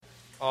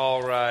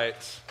All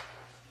right.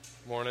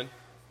 Morning.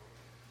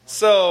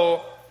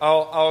 So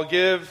I'll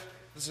give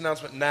this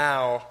announcement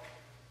now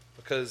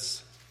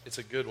because it's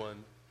a good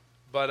one.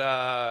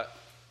 But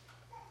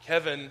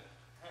Kevin,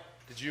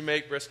 did you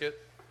make brisket?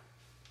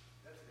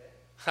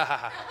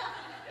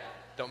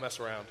 Don't mess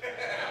around.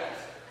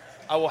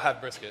 I will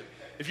have brisket.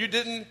 If you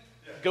didn't,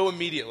 go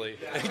immediately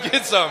and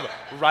get some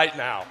right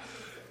now.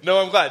 No,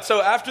 I'm glad.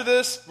 So after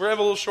this, we're going to have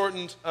a little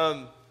shortened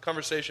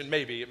conversation,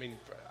 maybe. I mean,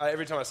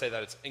 every time I say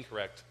that, it's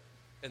incorrect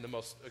in the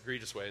most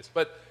egregious ways.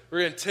 But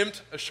we're going to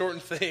attempt a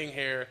shortened thing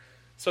here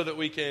so that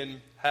we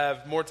can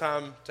have more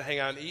time to hang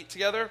out and eat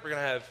together. We're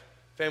going to have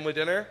family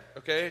dinner,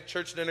 okay,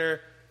 church dinner,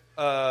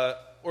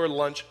 or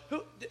lunch.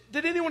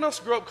 Did anyone else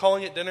grow up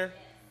calling it dinner?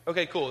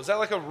 Okay, cool. Is that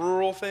like a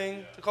rural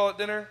thing to call it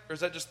dinner? Or is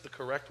that just the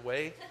correct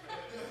way?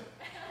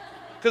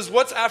 Because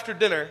what's after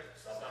dinner?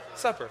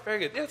 Supper. Very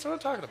good. Yeah, that's what I'm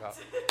talking about.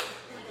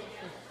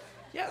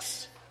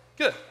 Yes.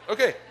 Good.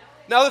 Okay.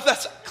 Now that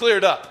that's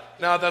cleared up,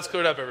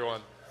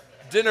 everyone,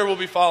 dinner will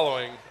be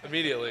following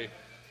immediately.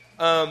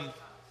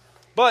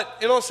 But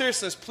in all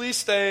seriousness, please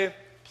stay,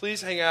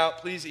 please hang out,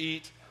 please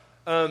eat.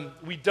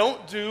 We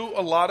don't do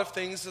a lot of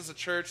things as a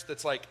church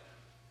that's like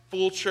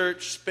full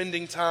church,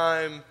 spending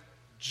time,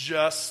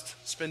 just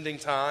spending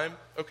time,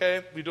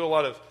 okay? We do a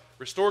lot of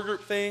restore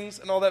group things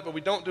and all that, but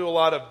we don't do a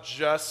lot of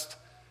just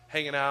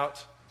hanging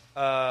out.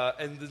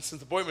 And then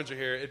since the Boydmans are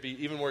here, it'd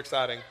be even more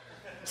exciting.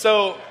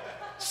 So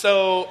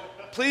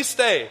please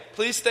stay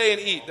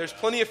and eat. There's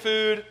plenty of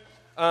food.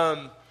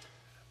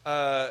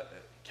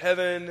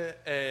 Kevin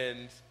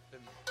and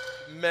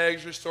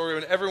Meg's Restore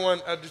and everyone,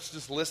 I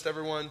just list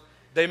everyone.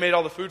 They made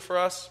all the food for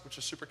us, which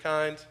is super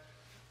kind.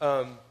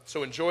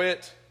 So enjoy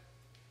it.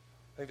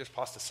 I think there's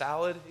pasta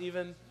salad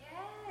even,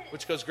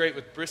 which goes great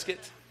with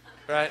brisket,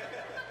 right?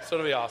 So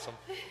it'll be awesome.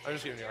 I'm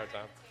just giving you a hard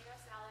time.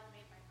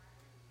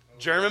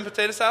 German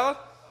potato salad?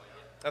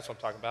 That's what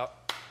I'm talking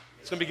about.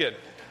 It's going to be good.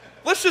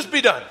 Let's just be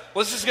done.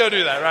 Let's just go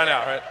do that right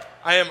now, right?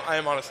 I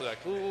am honestly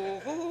like,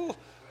 ooh.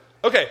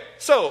 Okay,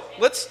 so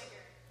let's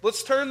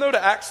turn, though,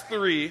 to Acts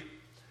 3,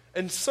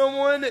 and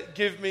someone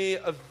give me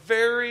a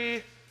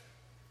very,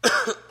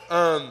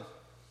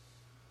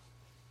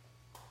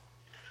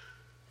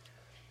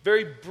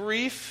 very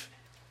brief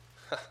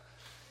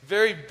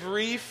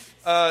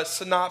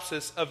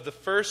synopsis of the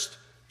first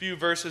few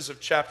verses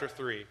of chapter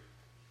 3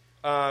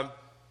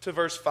 to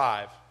verse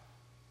 5.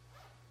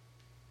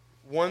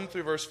 1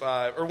 through verse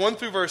 5, or 1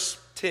 through verse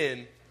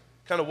 10,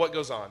 kind of what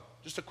goes on.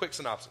 Just a quick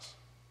synopsis.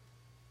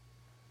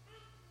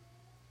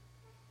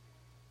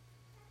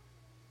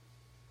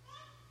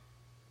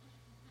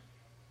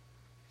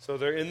 So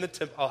they're in the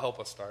temple. I'll help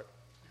us start.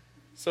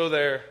 So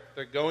they're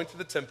going to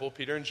the temple,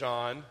 Peter and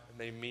John, and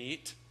they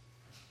meet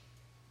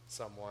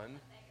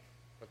someone.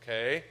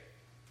 Okay.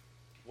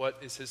 What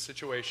is his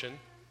situation?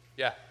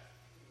 Yeah.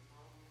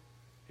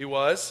 He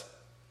was?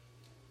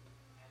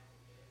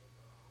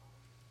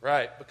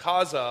 Right.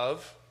 Because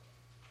of?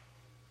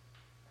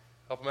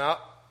 Help him out?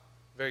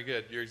 Very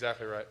good. You're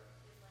exactly right.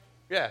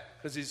 Yeah,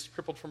 because he's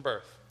crippled from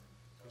birth.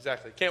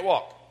 Exactly. Can't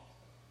walk.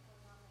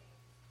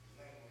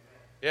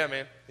 Yeah,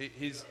 man.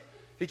 He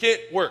can't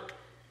work,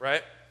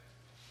 right?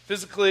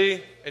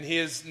 Physically, and he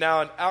is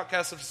now an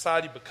outcast of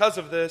society because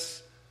of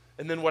this.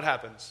 And then what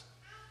happens?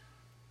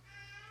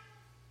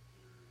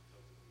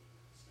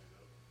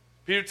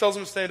 Peter tells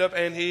him to stand up,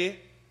 and he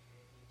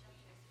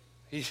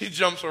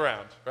jumps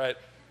around, right?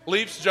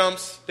 Leaps,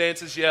 jumps,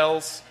 dances,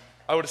 yells,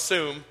 I would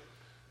assume.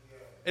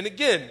 And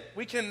again,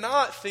 we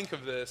cannot think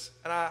of this,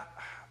 and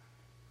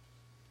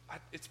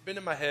it's been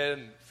in my head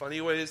in funny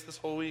ways this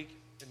whole week,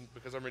 and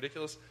because I'm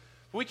ridiculous.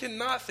 But we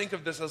cannot think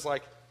of this as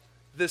like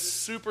this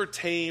super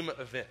tame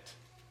event,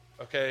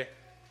 okay?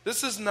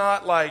 This is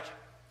not like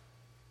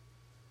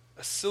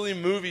a silly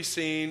movie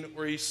scene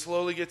where he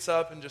slowly gets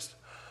up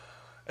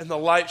and the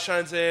light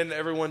shines in,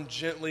 everyone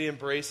gently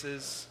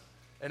embraces,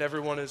 and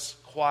everyone is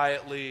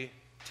quietly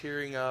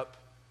tearing up,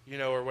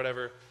 or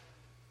whatever.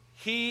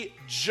 He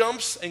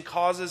jumps and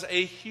causes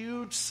a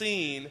huge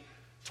scene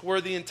to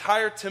where the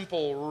entire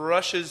temple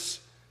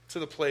rushes to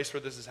the place where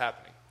this is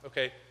happening,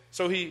 okay?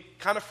 So he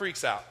kind of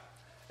freaks out.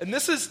 And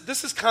this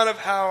is kind of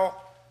how,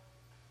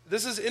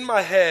 this is in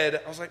my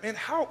head. I was like, man,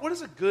 what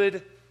is a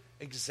good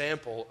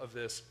example of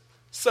this?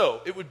 So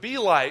it would be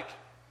like,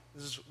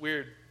 this is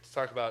weird to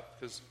talk about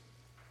because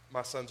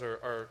my sons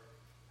are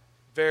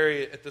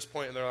very, at this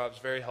point in their lives,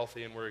 very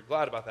healthy, and we're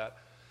glad about that.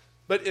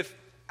 But if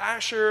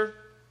Asher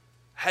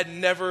had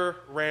never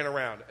ran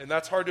around, and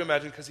that's hard to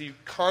imagine because he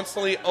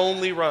constantly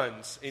only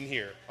runs in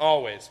here,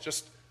 always,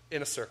 just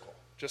in a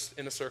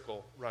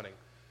circle running.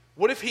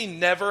 What if he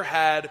never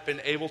had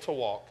been able to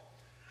walk?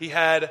 He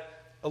had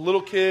a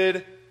little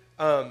kid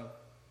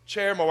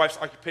chair, my wife's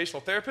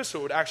occupational therapist,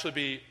 so it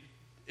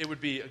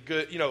would be a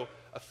good,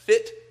 a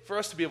fit for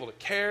us to be able to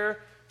care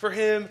for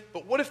him.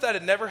 But what if that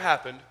had never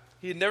happened?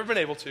 He had never been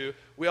able to.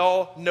 We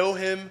all know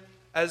him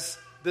as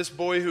this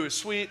boy who is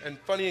sweet and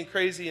funny and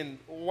crazy and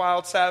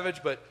wild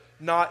savage, but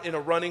not in a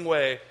running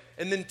way.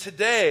 And then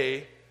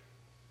today,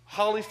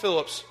 Holly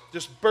Phillips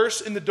just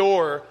bursts in the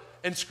door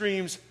and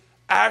screams,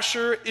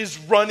 Asher is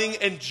running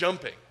and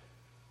jumping,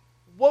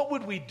 what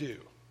would we do?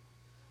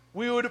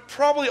 We would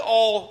probably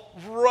all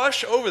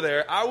rush over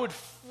there. I would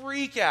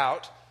freak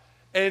out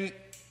and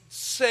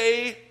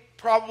say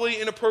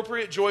probably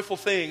inappropriate, joyful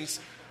things,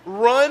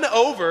 run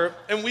over,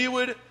 and we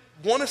would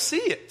want to see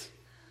it,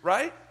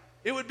 right?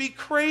 It would be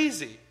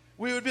crazy.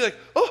 We would be like,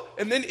 oh,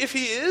 and then if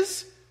he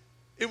is,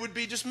 it would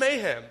be just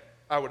mayhem,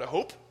 I would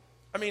hope.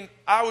 I mean,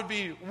 I would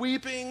be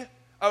weeping.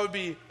 I would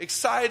be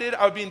excited.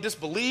 I would be in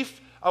disbelief.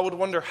 I would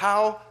wonder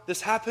how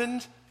this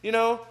happened,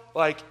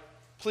 like,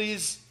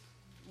 please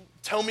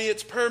tell me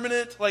it's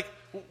permanent. Like,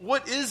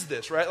 what is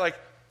this, right? Like,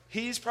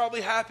 he's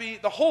probably happy.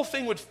 The whole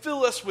thing would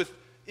fill us with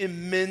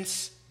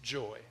immense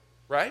joy,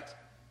 right?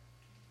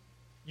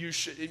 You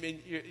should,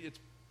 it's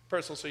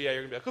personal, so yeah,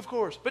 you're going to be like, of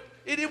course. But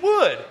it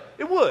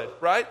would,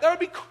 right? That would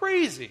be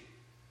crazy.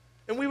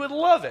 And we would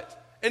love it.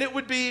 And it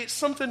would be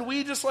something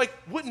we just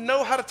wouldn't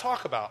know how to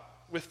talk about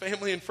with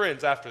family and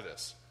friends after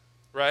this,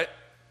 right?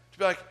 To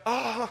be like,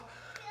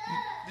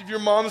 if your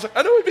mom's like,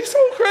 I know it'd be so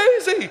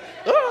crazy.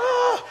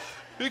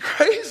 It'd be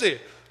crazy.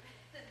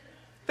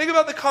 Think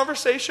about the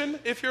conversation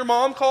if your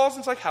mom calls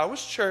and it's like, how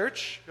was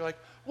church? You're like,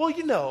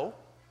 well,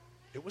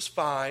 it was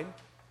fine.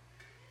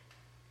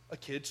 A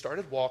kid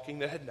started walking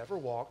that had never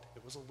walked.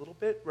 It was a little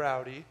bit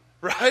rowdy,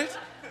 right?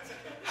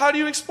 How do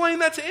you explain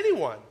that to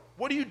anyone?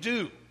 What do you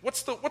do?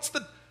 What's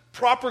the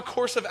proper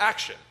course of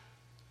action?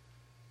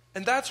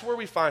 And that's where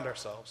we find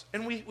ourselves.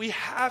 And we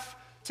have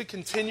to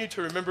continue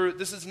to remember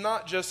this is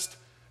not just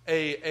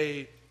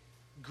a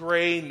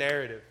gray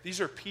narrative.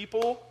 These are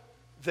people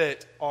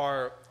that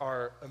are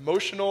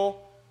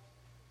emotional,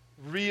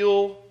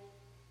 real,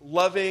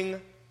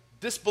 loving,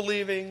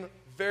 disbelieving,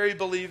 very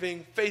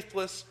believing,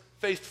 faithless,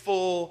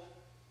 faithful,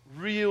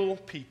 real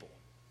people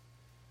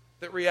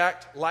that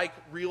react like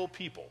real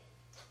people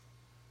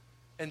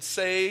and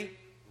say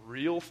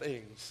real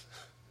things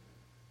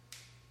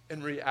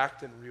and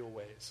react in real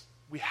ways.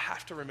 We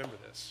have to remember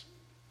this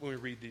when we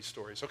read these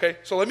stories. Okay,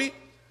 so let me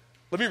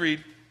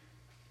read.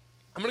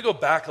 I'm going to go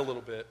back a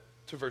little bit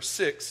to verse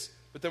 6,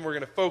 but then we're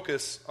going to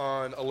focus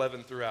on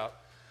 11 throughout.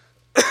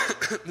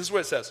 This is what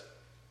it says.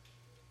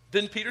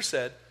 Then Peter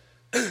said,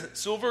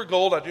 silver or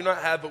gold I do not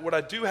have, but what I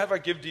do have I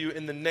give to you.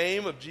 In the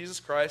name of Jesus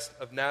Christ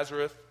of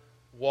Nazareth,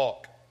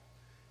 walk.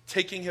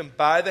 Taking him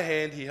by the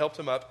hand, he helped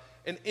him up,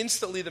 and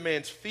instantly the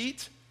man's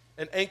feet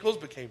and ankles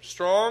became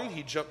strong.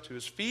 He jumped to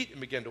his feet and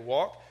began to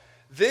walk.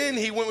 Then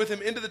he went with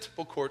him into the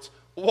temple courts,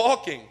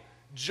 walking,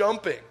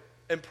 jumping,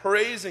 and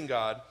praising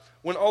God.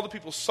 When all the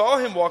people saw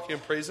him walking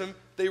and praise him,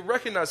 they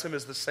recognized him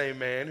as the same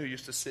man who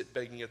used to sit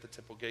begging at the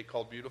temple gate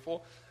called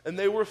Beautiful. And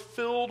they were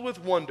filled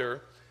with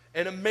wonder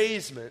and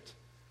amazement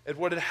at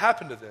what had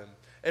happened to them.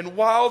 And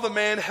while the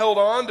man held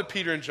on to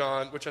Peter and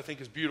John, which I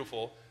think is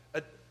beautiful,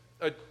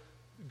 a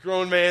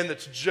grown man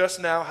that's just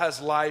now has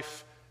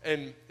life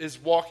and is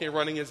walking and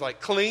running is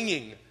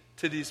clinging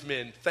to these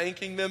men,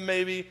 thanking them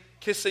maybe,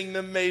 kissing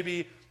them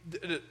maybe,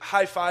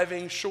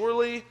 high-fiving,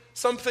 surely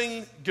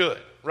something good,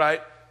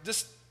 right?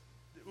 Just,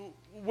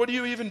 what do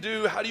you even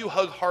do? How do you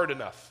hug hard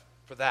enough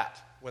for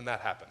that when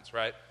that happens,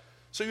 right?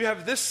 So you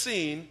have this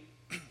scene,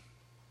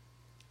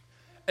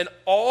 and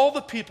all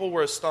the people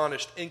were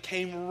astonished and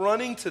came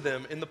running to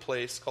them in the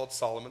place called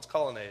Solomon's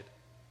Colonnade.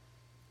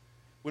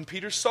 When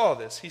Peter saw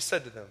this, he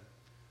said to them,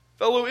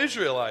 fellow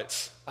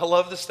Israelites, I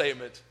love the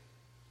statement,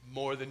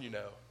 more than you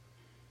know.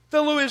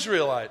 Fellow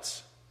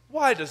Israelites,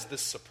 why does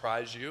this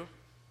surprise you?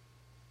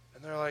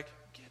 And they're like,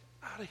 get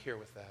out of here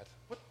with that.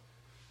 What?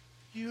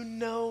 You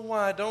know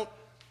why?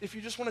 If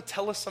you just want to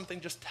tell us something,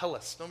 just tell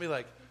us. Don't be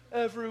like,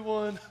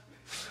 everyone,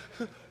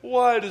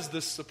 why does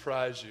this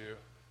surprise you?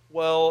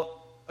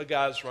 Well, a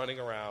guy's running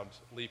around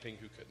leaping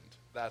who couldn't.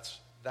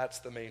 That's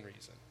the main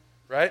reason,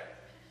 right?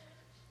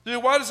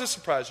 Dude, why does this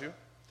surprise you?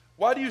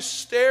 Why do you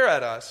stare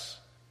at us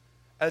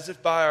as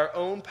if by our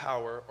own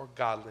power or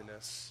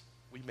godliness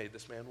we made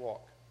this man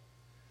walk?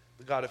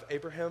 The God of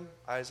Abraham,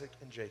 Isaac,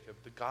 and Jacob,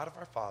 the God of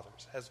our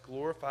fathers, has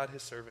glorified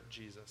his servant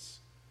Jesus.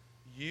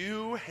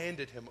 You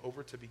handed him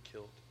over to be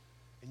killed,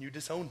 and you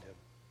disowned him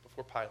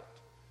before Pilate,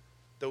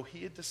 though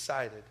he had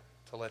decided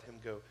to let him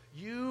go.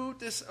 You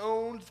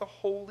disowned the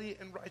holy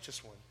and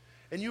righteous one,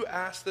 and you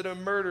asked that a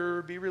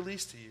murderer be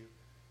released to you.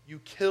 You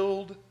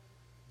killed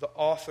the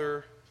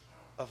author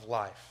of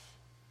life.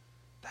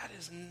 That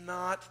is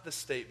not the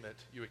statement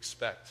you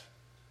expect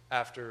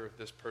after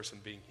this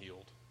person being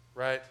healed,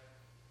 right?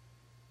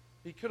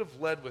 He could have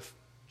led with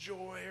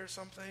joy or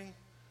something.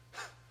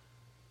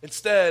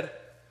 Instead,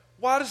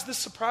 why does this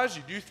surprise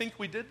you? Do you think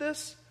we did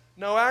this?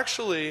 No,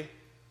 actually,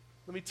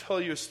 let me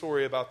tell you a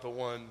story about the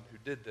one who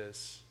did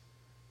this.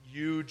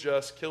 You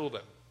just killed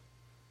him.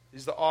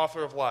 He's the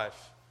author of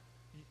life.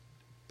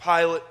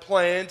 Pilate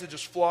planned to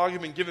just flog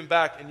him and give him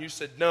back, and you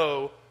said,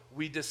 no,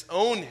 we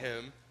disown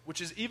him,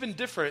 which is even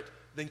different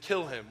than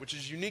kill him, which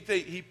is unique.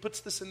 He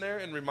puts this in there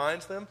and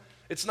reminds them.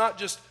 It's not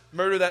just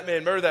murder that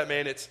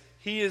man, it's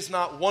he is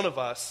not one of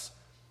us,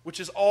 which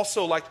is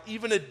also like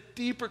even a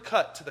deeper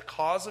cut to the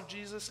cause of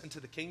Jesus and to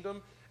the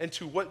kingdom and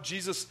to what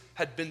Jesus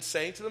had been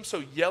saying to them.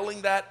 So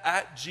yelling that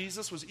at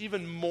Jesus was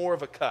even more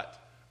of a cut,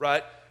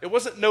 right? It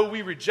wasn't, no,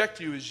 we reject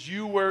you, as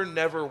you were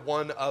never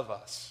one of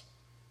us.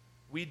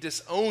 We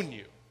disown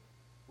you,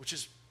 which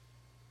is,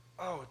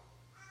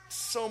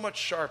 so much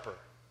sharper,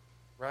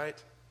 right?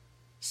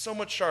 So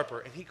much sharper.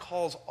 And he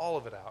calls all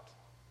of it out.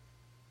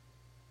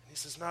 And he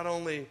says, not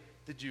only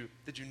did you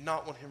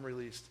not want him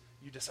released,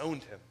 you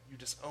disowned him. You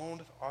disowned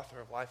the author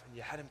of life, and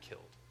you had him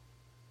killed.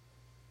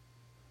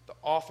 The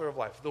author of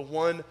life, the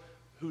one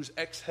whose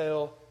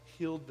exhale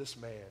healed this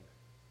man.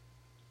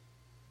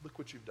 Look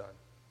what you've done.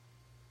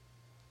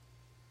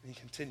 And he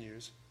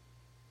continues.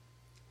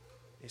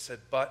 He said,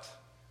 but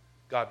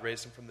God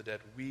raised him from the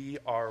dead. We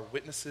are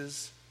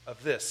witnesses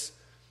of this.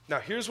 Now,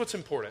 here's what's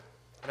important.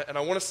 And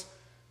I want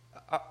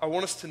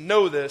us to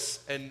know this,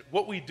 and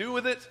what we do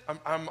with it,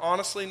 I'm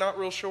honestly not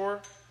real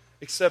sure,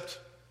 except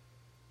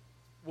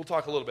we'll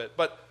talk a little bit.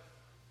 But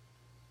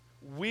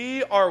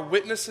we are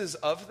witnesses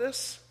of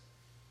this.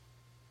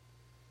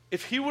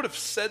 If he would have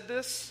said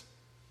this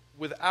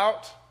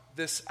without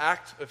this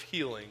act of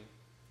healing,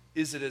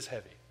 is it as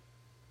heavy?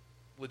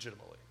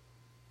 Legitimately.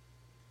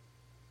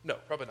 No,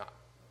 probably not.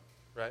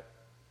 Right?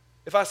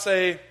 If I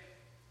say,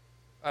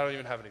 I don't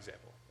even have an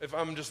example. If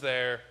I'm just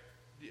there,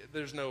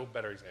 there's no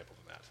better example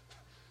than that.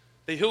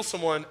 They heal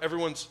someone,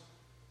 everyone's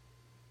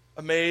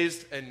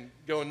amazed and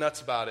going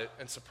nuts about it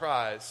and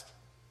surprised.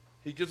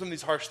 He gives them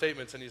these harsh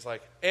statements, and he's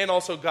like, and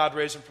also God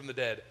raised him from the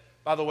dead.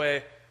 By the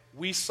way,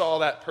 we saw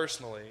that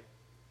personally.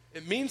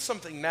 It means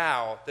something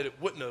now that it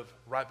wouldn't have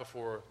right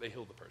before they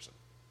healed the person.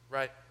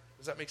 Right?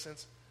 Does that make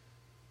sense?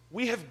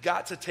 We have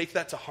got to take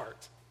that to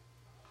heart.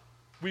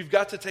 We've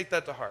got to take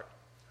that to heart.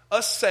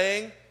 Us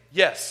saying,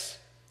 yes,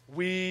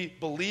 we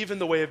believe in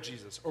the way of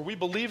Jesus, or we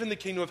believe in the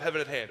kingdom of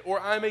heaven at hand, or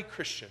I'm a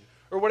Christian,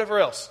 or whatever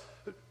else.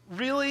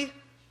 Really,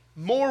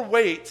 more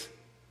weight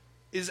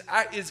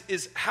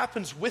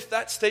happens with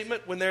that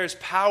statement when there is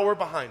power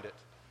behind it,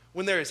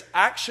 when there is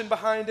action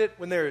behind it,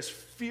 when there is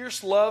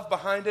fierce love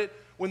behind it,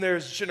 when there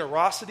is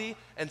generosity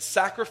and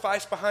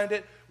sacrifice behind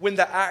it, when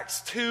the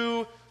Acts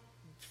 2,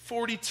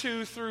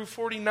 42 through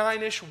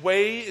 49-ish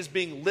way is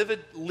being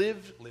lived,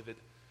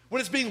 when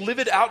it's being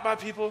lived out by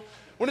people,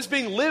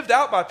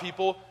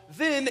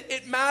 then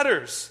it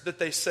matters that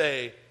they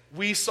say,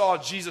 we saw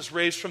Jesus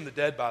raised from the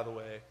dead, by the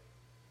way.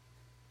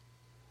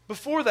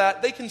 Before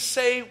that, they can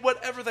say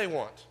whatever they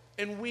want.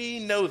 And we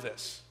know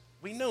this.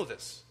 We know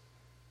this.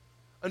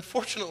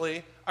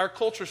 Unfortunately, our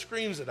culture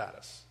screams it at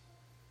us.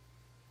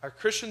 Our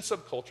Christian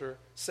subculture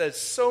says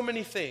so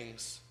many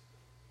things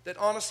that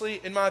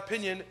honestly, in my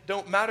opinion,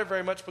 don't matter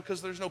very much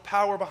because there's no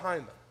power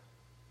behind them.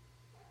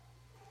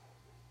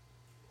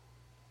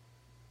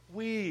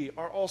 We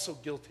are also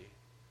guilty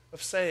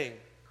of saying,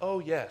 oh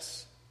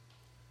yes,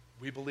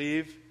 we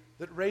believe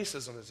that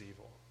racism is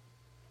evil.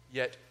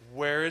 Yet,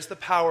 where is the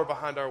power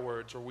behind our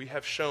words where we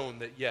have shown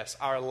that, yes,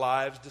 our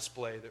lives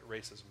display that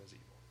racism is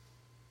evil?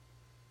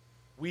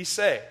 We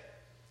say,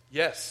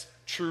 yes,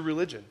 true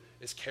religion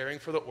is caring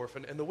for the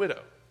orphan and the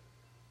widow.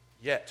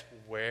 Yet,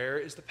 where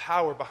is the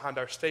power behind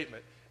our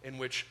statement in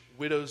which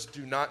widows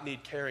do not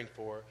need caring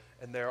for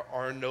and there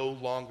are no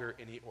longer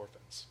any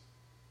orphans?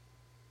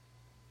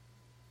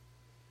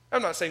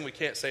 I'm not saying we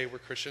can't say we're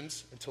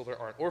Christians until there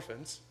aren't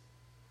orphans.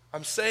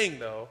 I'm saying,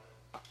 though,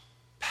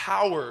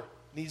 power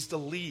needs to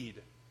lead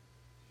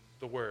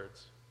the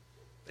words.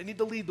 They need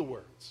to lead the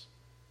words.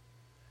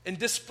 And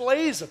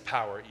displays of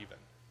power even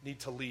need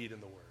to lead in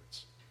the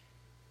words.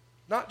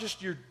 Not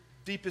just your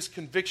deepest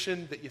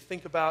conviction that you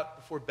think about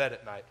before bed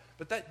at night,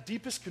 but that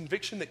deepest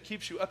conviction that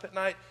keeps you up at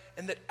night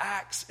and that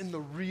acts in the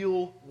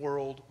real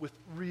world with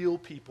real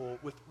people,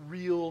 with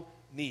real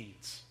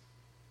needs.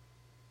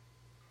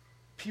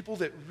 People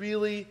that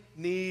really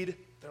need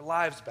their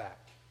lives back.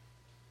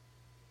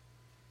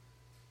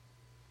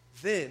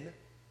 Then,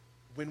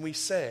 when we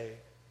say,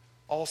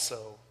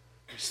 also,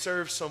 we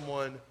serve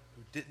someone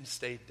who didn't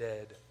stay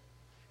dead,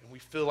 and we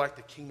feel like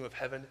the kingdom of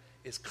heaven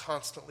is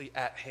constantly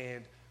at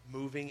hand,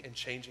 moving and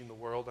changing the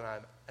world, and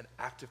I'm an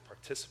active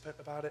participant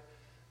about it,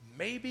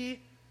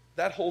 maybe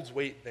that holds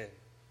weight then.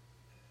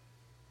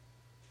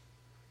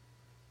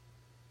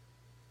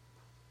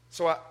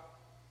 So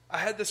I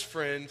had this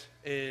friend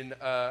in...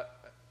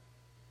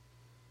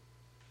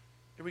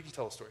 we can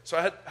tell a story. So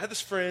I had this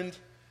friend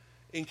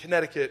in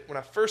Connecticut when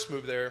I first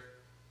moved there,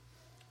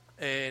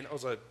 and I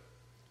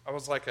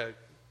was like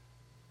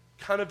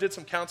kind of did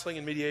some counseling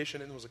and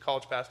mediation and was a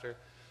college pastor.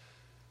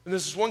 And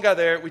there's this one guy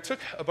there. We took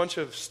a bunch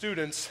of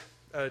students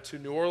to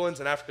New Orleans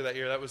in Africa that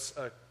year. That was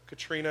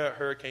Katrina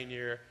hurricane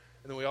year.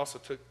 And then we also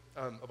took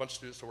a bunch of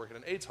students to work at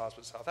an AIDS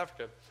hospital in South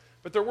Africa.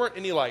 But there weren't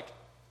any like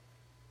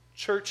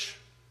church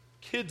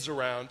kids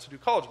around to do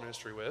college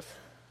ministry with,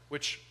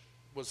 which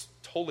was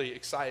totally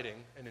exciting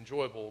and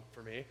enjoyable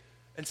for me.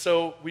 And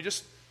so we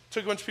just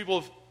took a bunch of people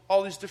of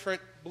all these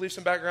different beliefs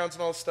and backgrounds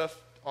and all this stuff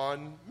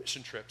on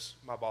mission trips,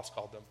 my boss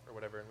called them, or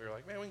whatever. And we were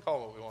like, man, we can call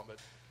them what we want, but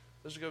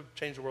let's just go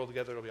change the world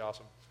together. It'll be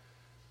awesome.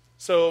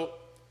 So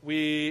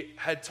we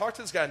had talked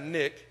to this guy,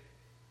 Nick.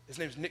 His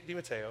name's Nick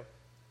DiMatteo.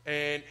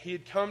 And he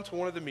had come to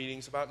one of the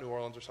meetings about New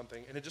Orleans or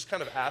something, and had just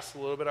kind of asked a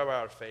little bit about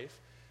our faith.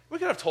 We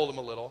could have told him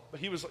a little, but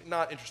he was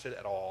not interested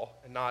at all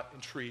and not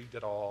intrigued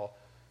at all,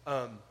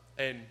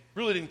 and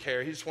really didn't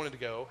care. He just wanted to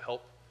go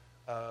help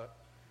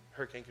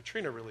Hurricane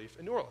Katrina relief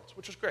in New Orleans,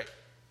 which was great.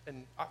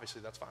 And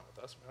obviously that's fine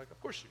with us. We're like,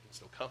 of course you can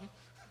still come.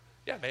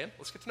 Yeah, man,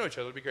 let's get to know each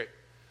other. It'll be great.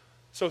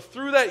 So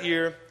through that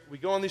year, we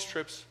go on these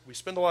trips. We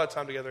spend a lot of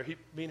time together.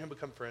 Me and him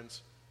become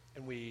friends,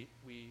 and we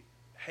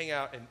hang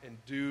out and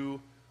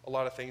do a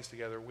lot of things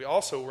together. We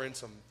also were in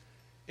some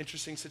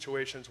interesting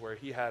situations where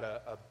he had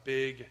a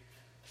big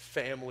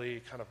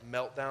family kind of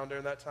meltdown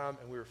during that time,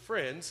 and we were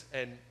friends,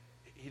 and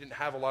he didn't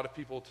have a lot of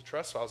people to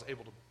trust, so I was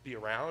able to be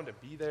around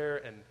and be there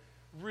and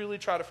really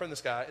try to friend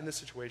this guy in this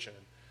situation.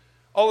 And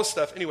all this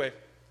stuff. Anyway,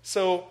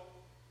 so,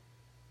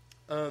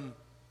 and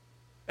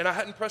I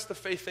hadn't pressed the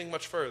faith thing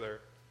much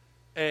further,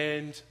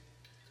 and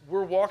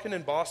we're walking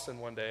in Boston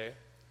one day,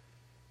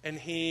 and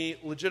he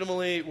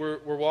legitimately, we're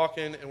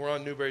walking, and we're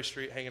on Newberry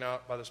Street hanging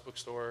out by this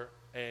bookstore,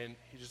 and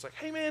he's just like,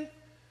 hey, man,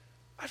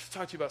 I have to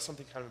talk to you about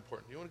something kind of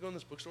important. Do you want to go in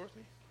this bookstore with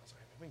me? I was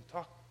like, we can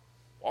talk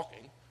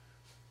walking.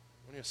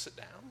 You want to sit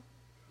down?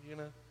 You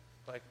going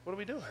to, like, what are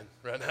we doing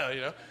right now,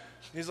 you know?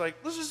 He's like,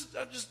 let's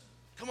just,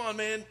 come on,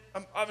 man.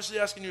 I'm obviously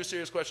asking you a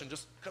serious question.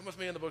 Just come with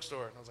me in the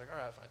bookstore. And I was like,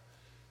 all right, fine.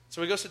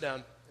 So we go sit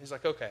down. He's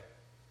like, okay.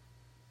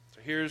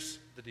 So here's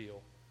the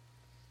deal.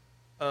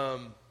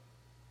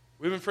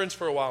 We've been friends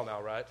for a while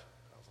now, right?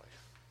 I was like,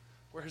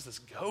 where is this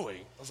going?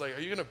 I was like,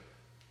 are you going to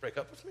break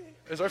up with me?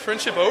 Is our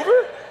friendship over?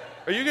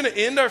 Are you going to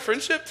end our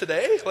friendship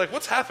today? Like,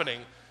 what's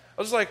happening?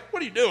 I was like,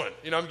 what are you doing?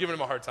 You know, I'm giving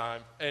him a hard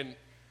time. And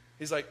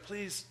he's like,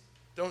 please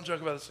don't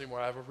joke about this anymore.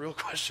 I have a real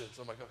question.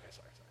 So I'm like, okay,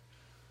 sorry.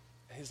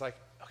 And he's like,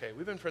 okay,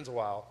 we've been friends a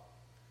while.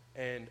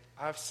 And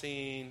I've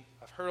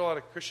heard a lot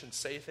of Christians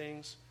say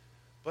things,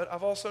 but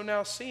I've also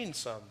now seen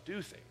some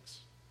do things.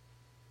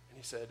 And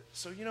he said,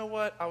 so you know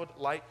what I would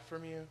like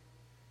from you?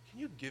 Can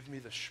you give me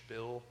the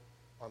spiel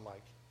on,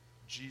 like,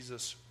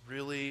 Jesus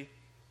really,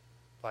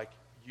 like,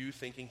 you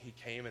thinking he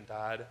came and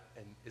died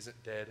and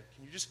isn't dead?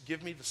 Can you just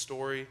give me the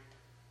story?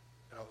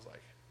 And I was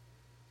like,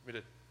 want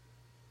me to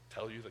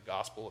tell you the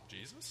gospel of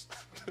Jesus?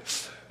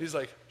 He's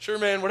like, sure,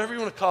 man, whatever you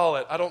want to call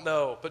it. I don't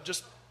know. But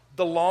just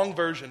the long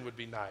version would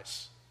be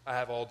nice. I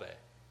have all day.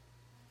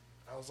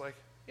 I was like,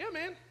 yeah,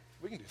 man,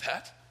 we can do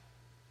that.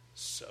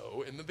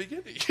 So in the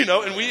beginning, you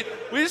know, and we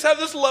just have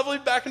this lovely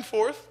back and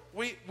forth.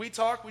 We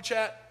talk, we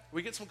chat,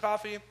 we get some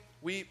coffee.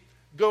 We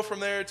go from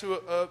there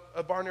to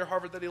a bar near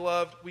Harvard that he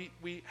loved.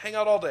 We hang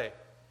out all day.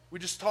 We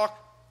just talk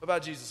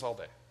about Jesus all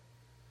day.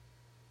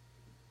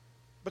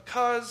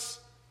 Because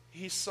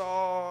he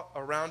saw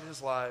around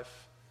his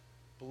life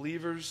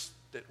believers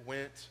that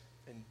went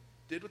and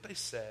did what they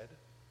said,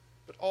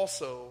 but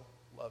also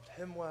loved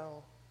him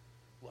well,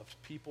 loved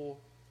people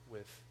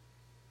with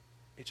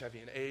HIV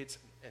and AIDS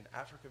in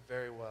Africa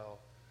very well,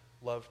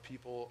 loved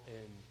people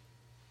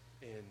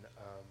in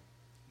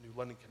New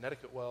London,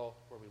 Connecticut well,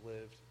 where we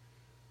lived,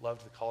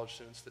 loved the college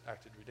students that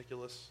acted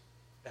ridiculous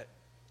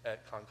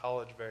at Conn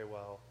College very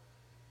well.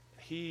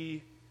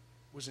 He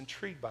was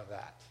intrigued by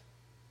that.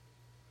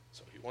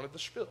 So he wanted the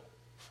spiel,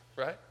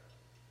 right?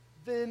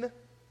 Then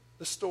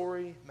the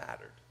story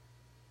mattered.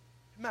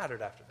 It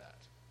mattered after that.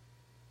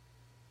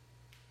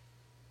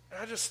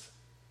 And I just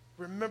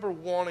remember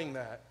wanting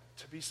that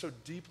to be so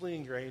deeply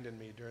ingrained in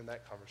me during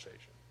that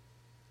conversation.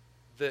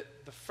 That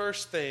the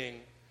first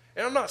thing,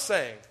 and I'm not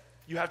saying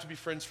you have to be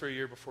friends for a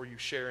year before you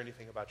share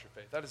anything about your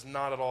faith. That is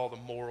not at all the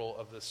moral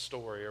of this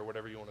story or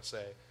whatever you want to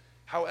say.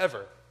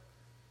 However,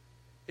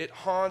 it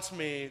haunts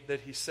me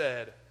that he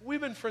said, we've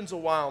been friends a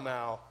while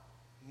now.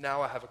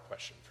 Now I have a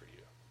question for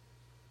you.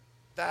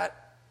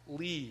 That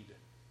lead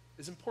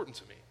is important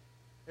to me.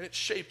 And it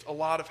shaped a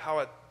lot of how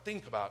I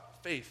think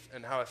about faith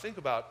and how I think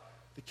about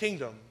the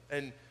kingdom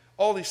and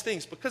all these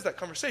things because of that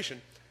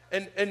conversation.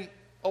 And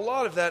a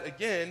lot of that,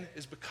 again,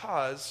 is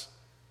because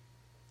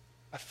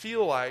I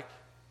feel like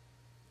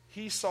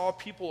he saw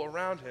people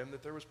around him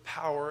that there was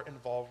power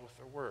involved with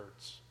their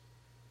words.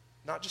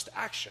 Not just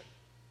action,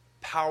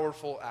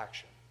 powerful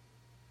action.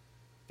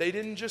 They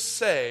didn't just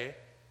say,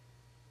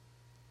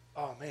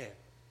 oh man,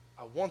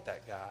 I want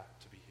that guy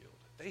to be healed.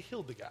 They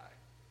healed the guy.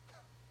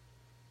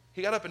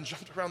 He got up and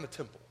jumped around the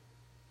temple.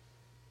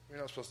 You're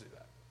not supposed to do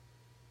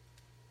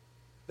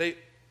that.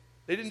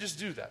 They didn't just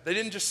do that. They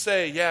didn't just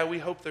say, yeah, we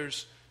hope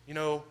there's,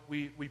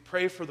 we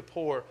pray for the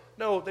poor.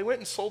 No, they went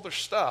and sold their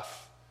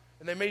stuff,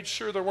 and they made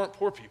sure there weren't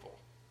poor people.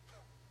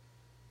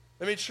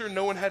 They made sure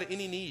no one had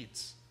any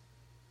needs.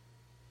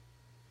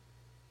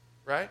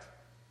 Right?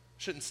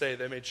 Shouldn't say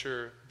they made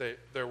sure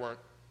there weren't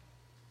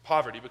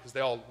poverty because they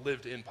all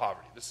lived in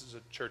poverty. This is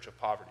a church of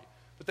poverty.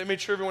 But they made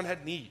sure everyone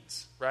had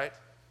needs, right?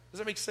 Does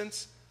that make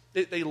sense?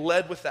 They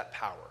led with that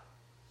power.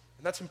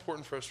 And that's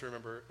important for us to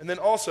remember. And then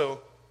also,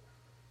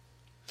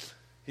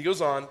 he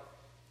goes on,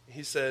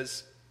 he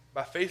says,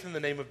 by faith in the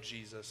name of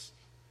Jesus,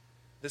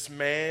 this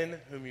man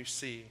whom you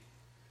see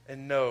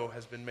and know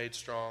has been made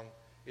strong.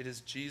 It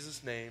is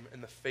Jesus' name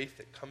and the faith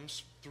that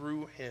comes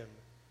through him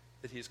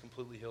that he is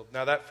completely healed.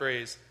 Now that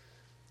phrase,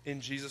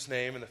 in Jesus'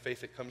 name and the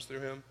faith that comes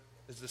through him,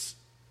 is this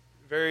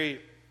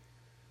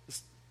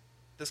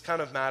this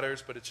kind of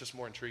matters, but it's just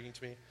more intriguing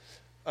to me.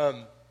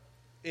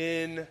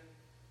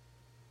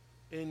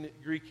 In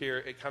Greek here,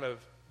 it kind of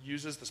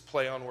uses this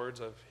play on words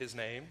of his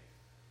name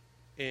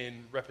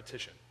in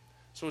repetition.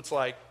 So it's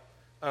like,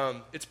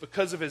 it's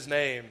because of his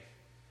name,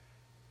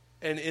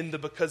 and in the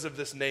because of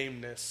this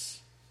nameness,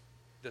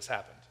 this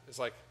happened. It's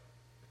like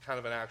kind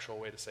of an actual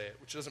way to say it,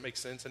 which doesn't make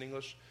sense in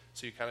English,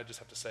 so you kind of just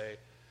have to say,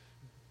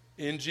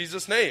 in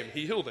Jesus' name,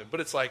 he healed him.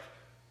 But it's like,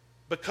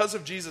 because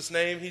of Jesus'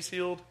 name, he's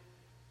healed,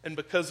 and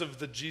because of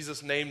the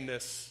Jesus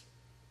nameness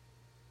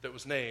that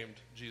was named,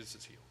 Jesus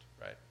is healed,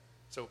 right?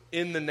 So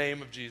in the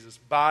name of Jesus,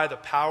 by the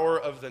power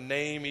of the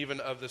name even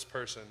of this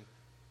person,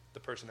 the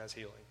person has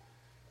healing.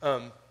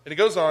 And it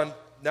goes on,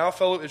 now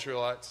fellow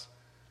Israelites,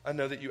 I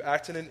know that you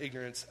acted in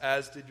ignorance,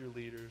 as did your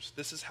leaders.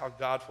 This is how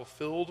God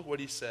fulfilled what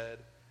he said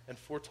and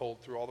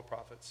foretold through all the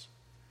prophets,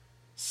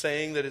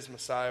 saying that his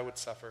Messiah would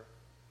suffer.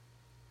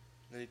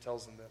 And then he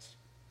tells them this.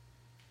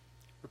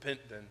 Repent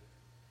then.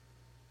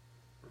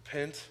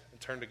 Repent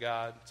and turn to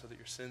God so that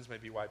your sins may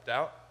be wiped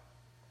out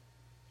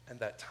and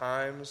that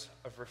times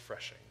of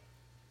refreshing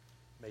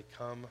may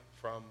come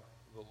from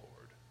the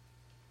Lord.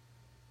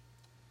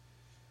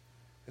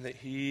 And that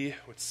he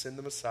would send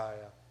the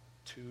Messiah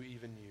to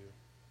even you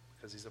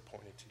because he's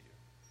appointed to you.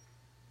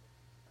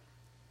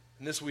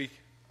 And this week,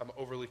 I'm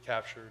overly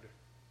captured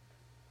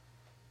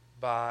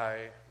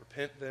by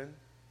repent then,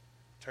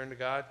 turn to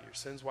God, get your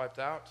sins wiped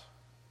out,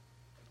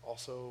 and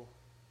also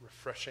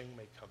refreshing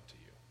may come to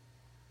you.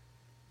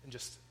 And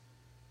just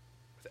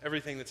with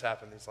everything that's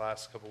happened these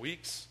last couple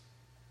weeks,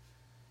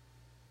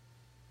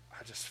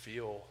 I just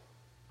feel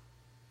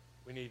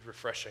we need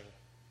refreshing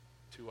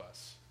to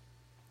us,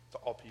 to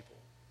all people,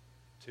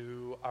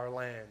 to our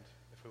land,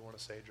 if we want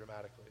to say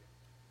dramatically,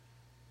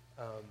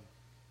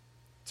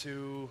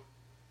 to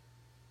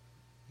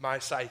my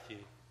psyche,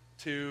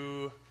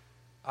 to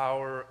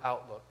our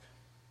outlook,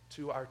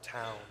 to our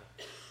town,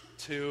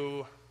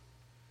 to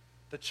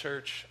the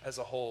church as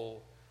a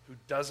whole, who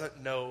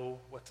doesn't know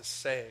what to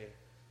say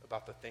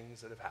about the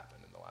things that have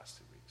happened in the last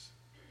 2 weeks.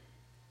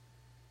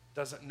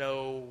 Doesn't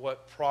know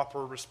what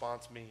proper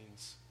response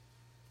means.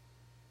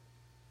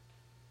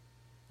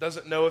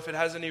 Doesn't know if it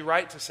has any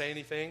right to say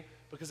anything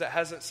because it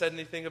hasn't said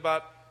anything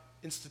about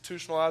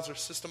institutionalized or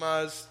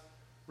systemized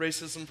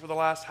racism for the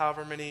last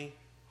however many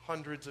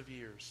hundreds of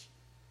years.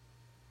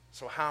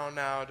 So how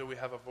now do we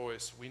have a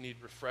voice? We need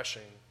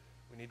refreshing.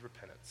 We need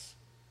repentance.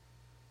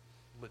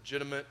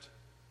 Legitimate,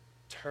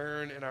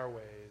 turn in our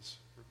ways,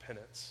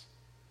 repentance.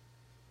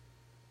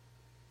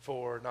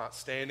 For not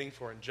standing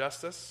for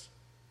injustice,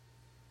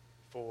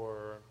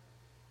 for,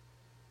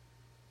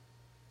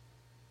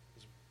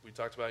 as we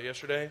talked about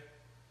yesterday,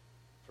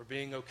 for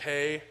being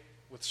okay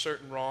with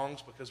certain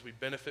wrongs because we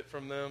benefit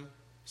from them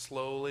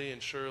slowly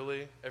and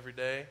surely every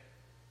day,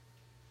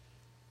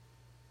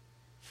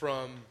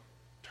 from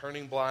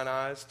turning blind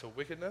eyes to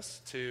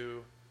wickedness,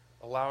 to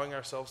allowing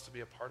ourselves to be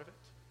a part of it,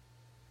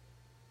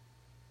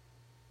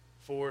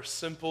 for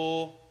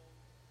simple,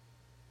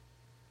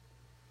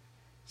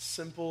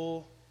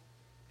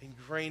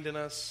 ingrained in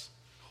us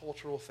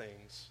cultural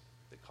things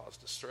that cause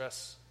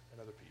distress in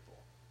other people,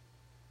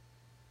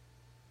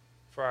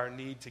 for our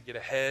need to get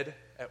ahead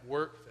at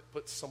work that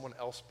puts someone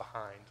else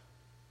behind,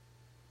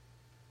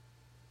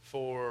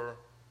 for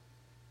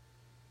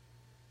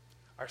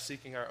our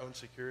seeking our own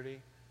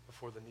security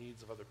before the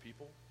needs of other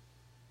people.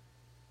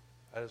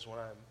 That is what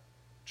I'm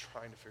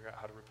trying to figure out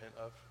how to repent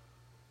of.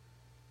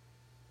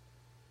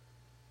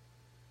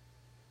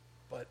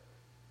 But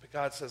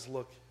God says,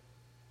 look,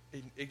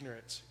 in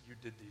ignorance you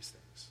did these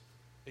things.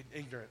 In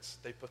ignorance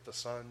they put the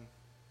Son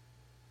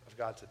of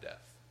God to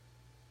death.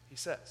 He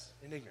says,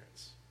 in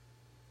ignorance,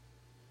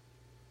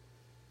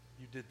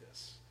 you did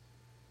this.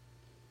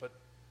 But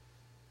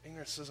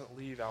ignorance doesn't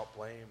leave out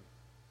blame.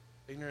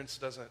 Ignorance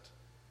doesn't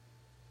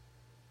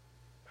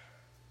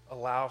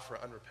allow for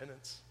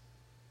unrepentance.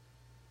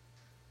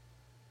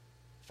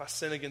 If I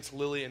sin against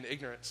Lily in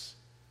ignorance,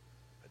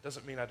 it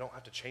doesn't mean I don't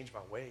have to change my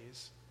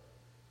ways.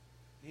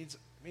 It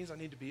means I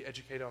need to be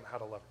educated on how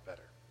to love her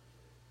better.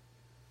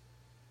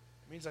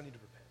 It means I need to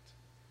repent.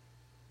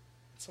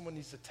 And someone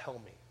needs to tell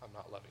me I'm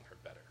not loving her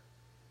better.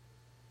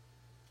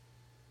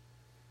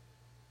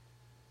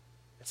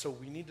 And so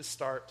we need to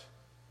start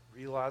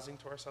realizing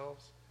to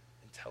ourselves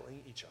and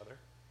telling each other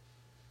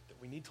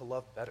that we need to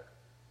love better.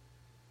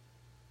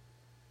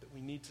 That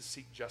we need to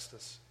seek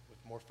justice with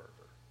more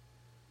fervor.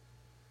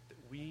 That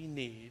we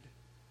need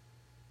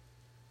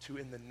to,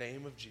 in the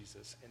name of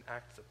Jesus,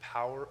 enact the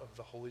power of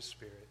the Holy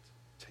Spirit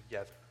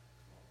together.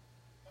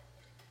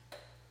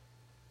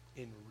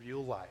 In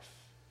real life,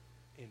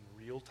 in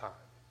real time.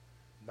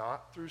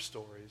 Not through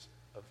stories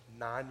of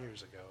 9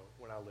 years ago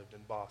when I lived in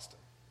Boston.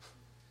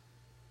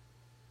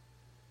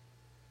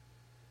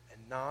 And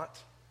not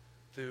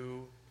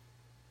through,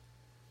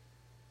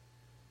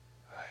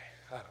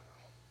 I don't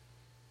know.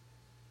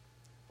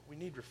 But we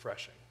need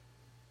refreshing.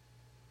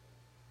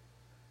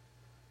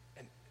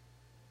 And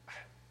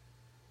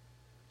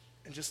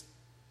And just,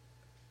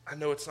 I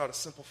know it's not a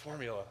simple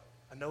formula.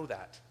 I know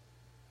that.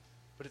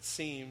 But it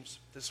seems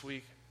this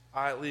week,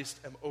 I at least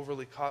am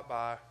overly caught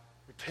by,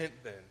 repent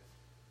then.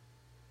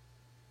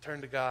 Turn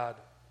to God.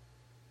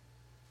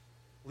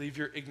 Leave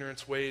your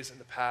ignorance ways in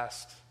the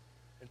past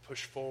and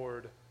push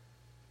forward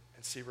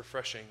and see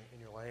refreshing in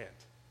your land.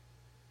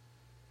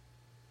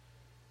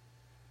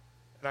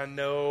 And I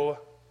know,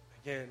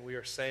 again, we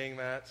are saying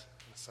that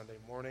on a Sunday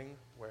morning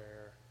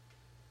where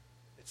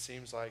it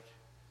seems like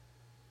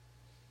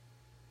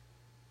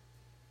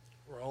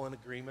we're all in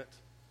agreement,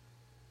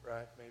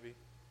 right? Maybe.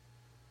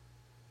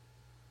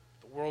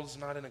 The world is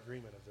not in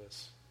agreement of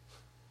this.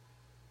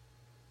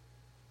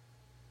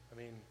 I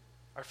mean,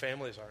 our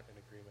families aren't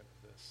in agreement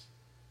with this.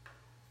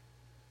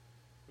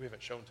 We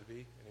haven't shown to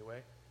be, anyway.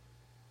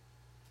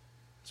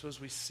 So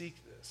as we seek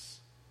this,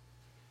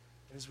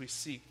 and as we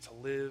seek to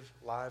live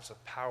lives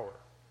of power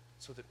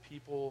so that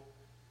people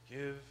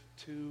give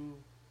to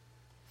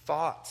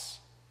thoughts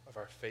of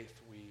our faith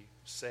we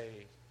say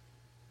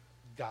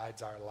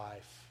guides our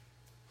life,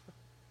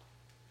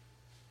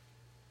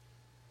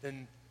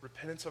 then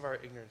repentance of our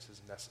ignorance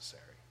is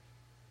necessary.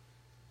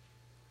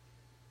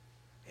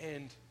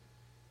 And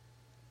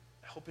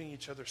helping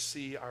each other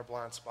see our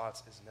blind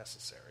spots is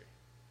necessary.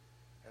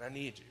 And I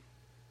need you.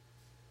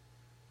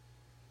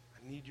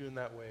 I need you in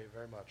that way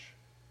very much.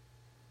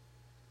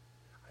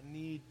 I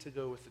need to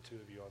go with the two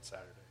of you on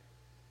Saturday.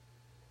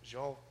 Because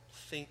y'all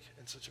think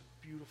in such a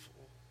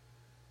beautiful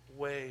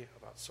way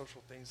about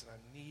social things, and I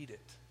need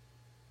it.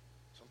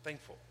 So I'm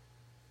thankful.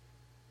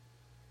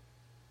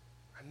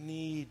 I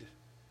need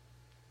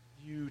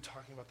you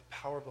talking about the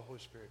power of the Holy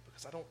Spirit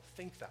because I don't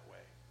think that way.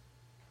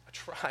 I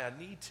try, I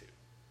need to.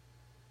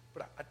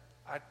 But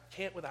I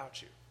can't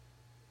without you.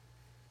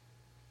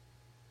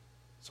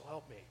 So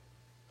help me.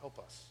 Help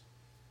us.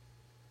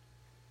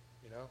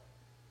 You know?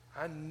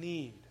 I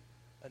need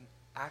an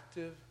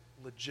active,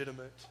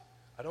 legitimate,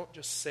 I don't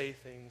just say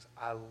things,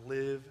 I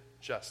live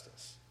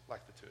justice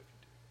like the two of you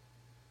do.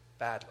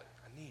 Badly.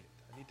 I need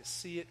it. I need to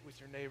see it with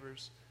your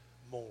neighbors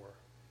more.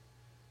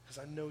 Because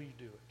I know you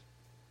do it.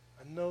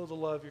 I know the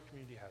love your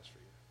community has for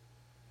you.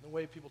 And the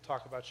way people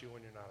talk about you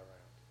when you're not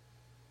around.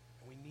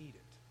 And we need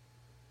it.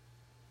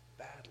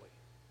 Badly.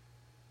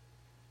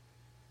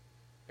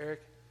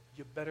 Eric,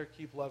 you better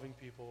keep loving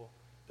people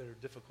that are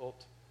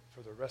difficult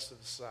for the rest of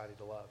the society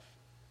to love.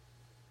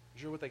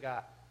 Because you're what they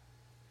got.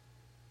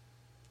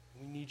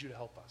 We need you to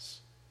help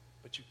us.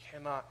 But you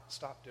cannot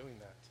stop doing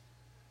that.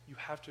 You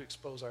have to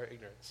expose our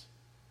ignorance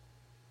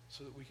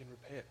so that we can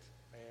repent,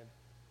 man.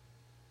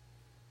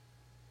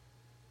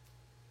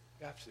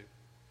 You have to.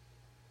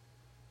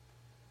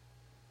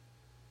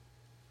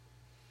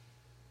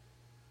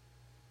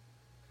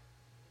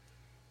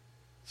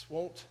 This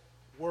won't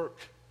work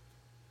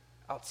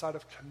outside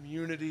of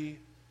community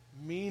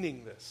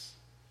meaning this.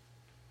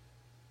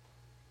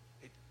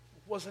 It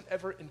wasn't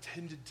ever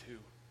intended to.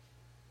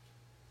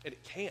 And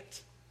it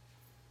can't.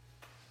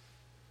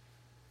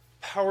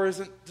 Power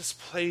isn't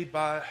displayed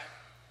by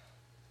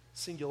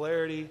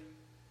singularity.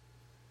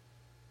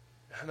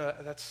 And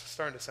that's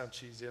starting to sound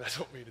cheesy, and I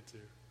don't mean it to.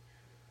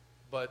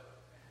 But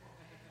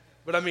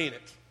I mean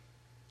it.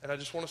 And I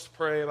just want us to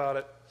pray about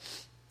it.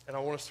 And I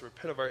want us to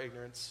repent of our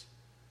ignorance.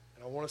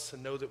 And I want us to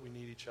know that we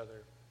need each other.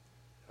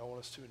 And I want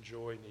us to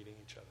enjoy needing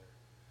each other.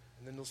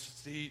 And then let's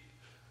just eat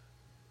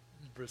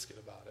brisket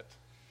about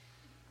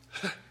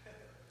it.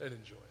 And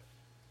enjoy it.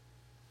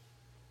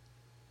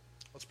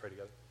 Let's pray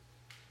together.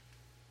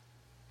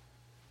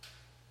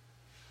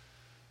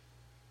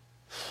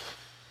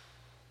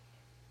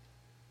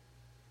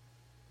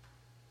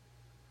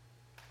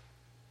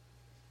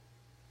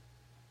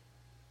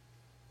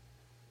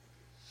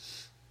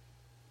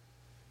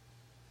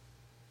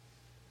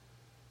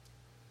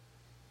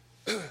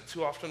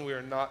 Too often we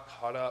are not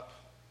caught up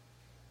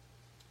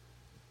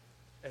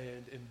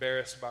and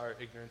embarrassed by our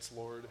ignorance,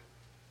 Lord.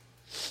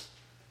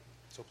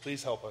 So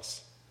please help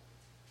us.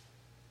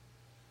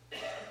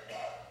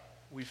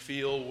 We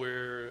feel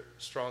we're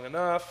strong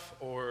enough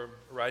or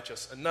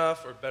righteous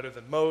enough or better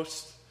than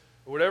most,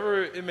 or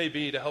whatever it may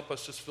be to help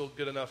us just feel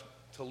good enough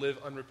to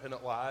live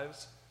unrepentant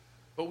lives.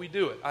 But we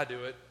do it. I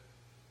do it.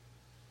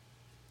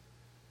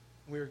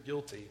 We're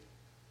guilty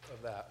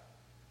of that.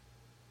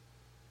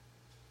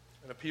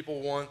 And the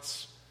people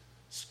once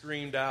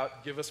screamed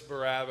out, "Give us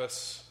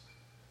Barabbas."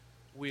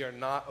 We are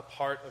not a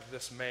part of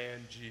this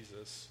man,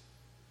 Jesus.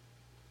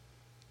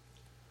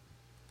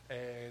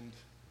 And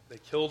they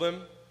killed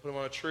him, put him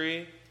on a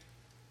tree.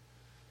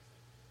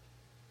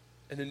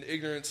 And in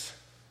ignorance,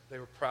 they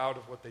were proud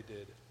of what they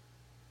did.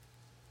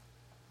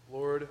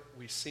 Lord,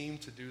 we seem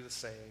to do the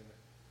same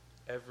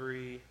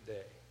every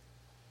day.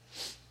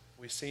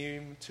 We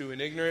seem to,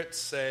 in ignorance,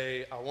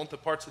 say, I want the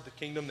parts of the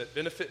kingdom that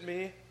benefit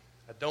me.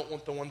 I don't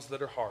want the ones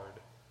that are hard.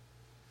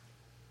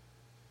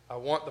 I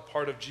want the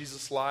part of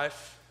Jesus'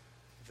 life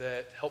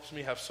that helps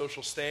me have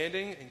social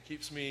standing and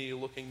keeps me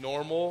looking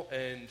normal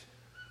and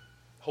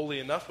holy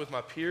enough with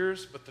my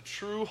peers, but the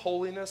true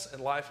holiness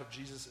and life of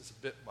Jesus is a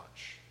bit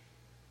much.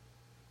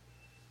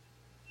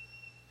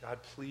 God,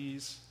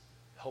 please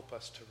help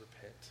us to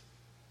repent.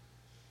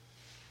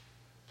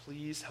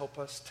 Please help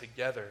us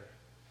together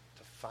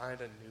to find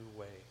a new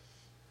way.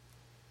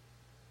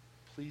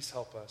 Please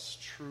help us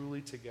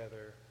truly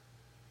together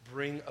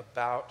bring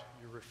about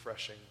your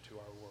refreshing to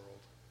our world.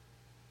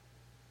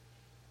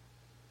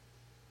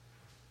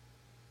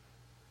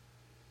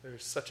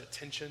 There's such a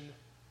tension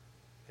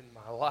in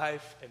my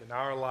life and in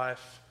our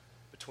life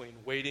between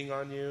waiting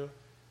on you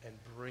and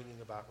bringing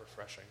about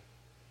refreshing.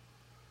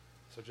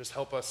 So just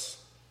help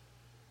us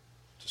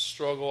to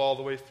struggle all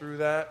the way through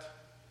that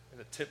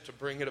and attempt to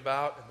bring it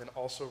about, and then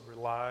also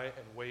rely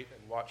and wait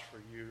and watch for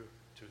you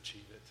to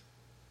achieve it.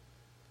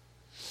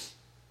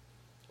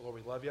 Lord,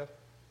 we love you. And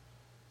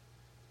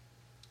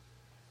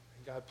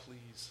God,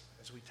 please,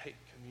 as we take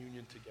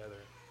communion together,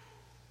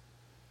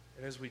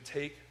 and as we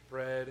take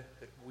bread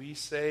that we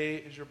say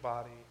is your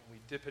body, and we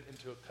dip it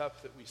into a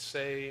cup that we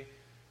say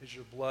is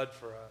your blood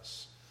for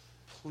us,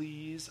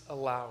 please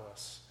allow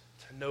us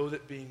to know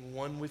that being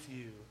one with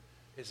you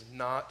is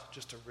not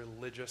just a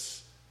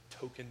religious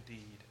token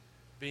deed.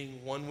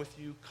 Being one with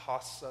you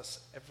costs us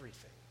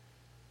everything.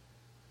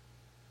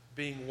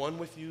 Being one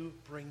with you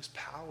brings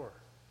power.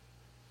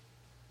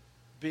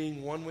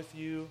 Being one with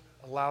you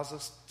allows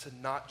us to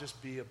not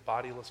just be a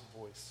bodiless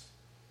voice.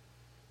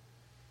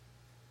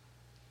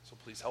 So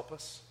please help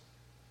us.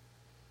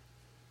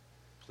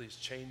 Please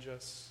change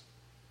us.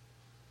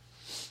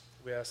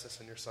 We ask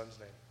this in your Son's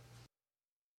name.